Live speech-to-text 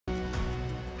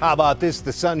How about this?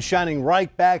 The sun shining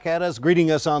right back at us,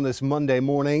 greeting us on this Monday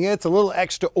morning. It's a little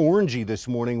extra orangey this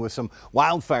morning with some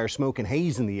wildfire smoke and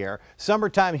haze in the air.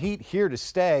 Summertime heat here to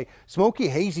stay. Smoky,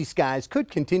 hazy skies could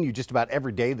continue just about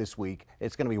every day this week.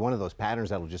 It's going to be one of those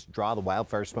patterns that'll just draw the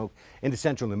wildfire smoke into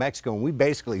central New Mexico. And we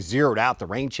basically zeroed out the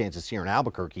rain chances here in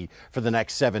Albuquerque for the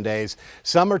next 7 days.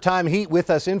 Summertime heat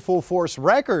with us in full force.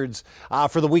 Records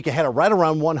for the week ahead are right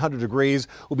around 100 degrees.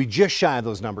 We'll be just shy of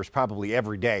those numbers probably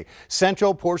every day.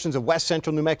 Central portions of west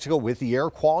central New Mexico with the air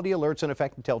quality alerts in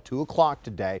effect until 2 o'clock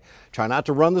today. Try not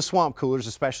to run the swamp coolers,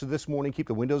 especially this morning. Keep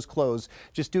the windows closed.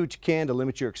 Just do what you can to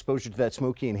limit your exposure to that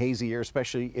smoky and hazy air,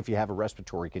 especially if you have a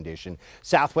respiratory condition.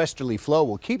 Southwesterly flow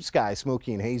will keep skies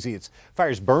smoky and hazy. It's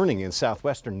fires burning in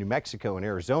southwestern New Mexico and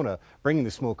Arizona, bringing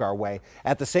the smoke our way.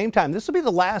 At the same time, this will be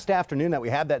the last afternoon that we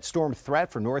have that storm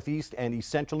threat for northeast and east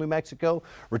central New Mexico.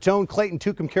 Raton, Clayton,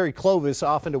 Tucumcari, Clovis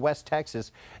off into west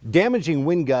Texas. Damaging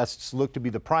wind gusts look to be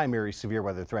the primary severe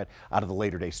weather threat out of the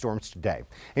later day storms today.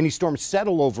 Any storms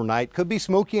settle overnight. Could be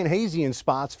smoky and hazy in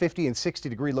spots, 50 and 60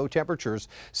 degree low temperatures.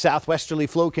 Southwesterly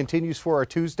flow continues for our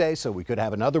Tuesday, so we could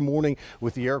have another morning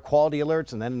with the air quality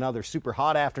alerts and then another super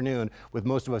hot afternoon with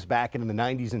most of us back in the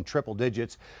 90s and triple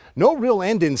digits. No real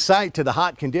end in sight to the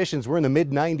hot conditions. We're in the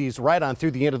mid 90s right on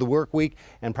through the end of the work week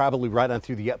and probably right on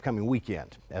through the upcoming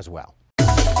weekend as well.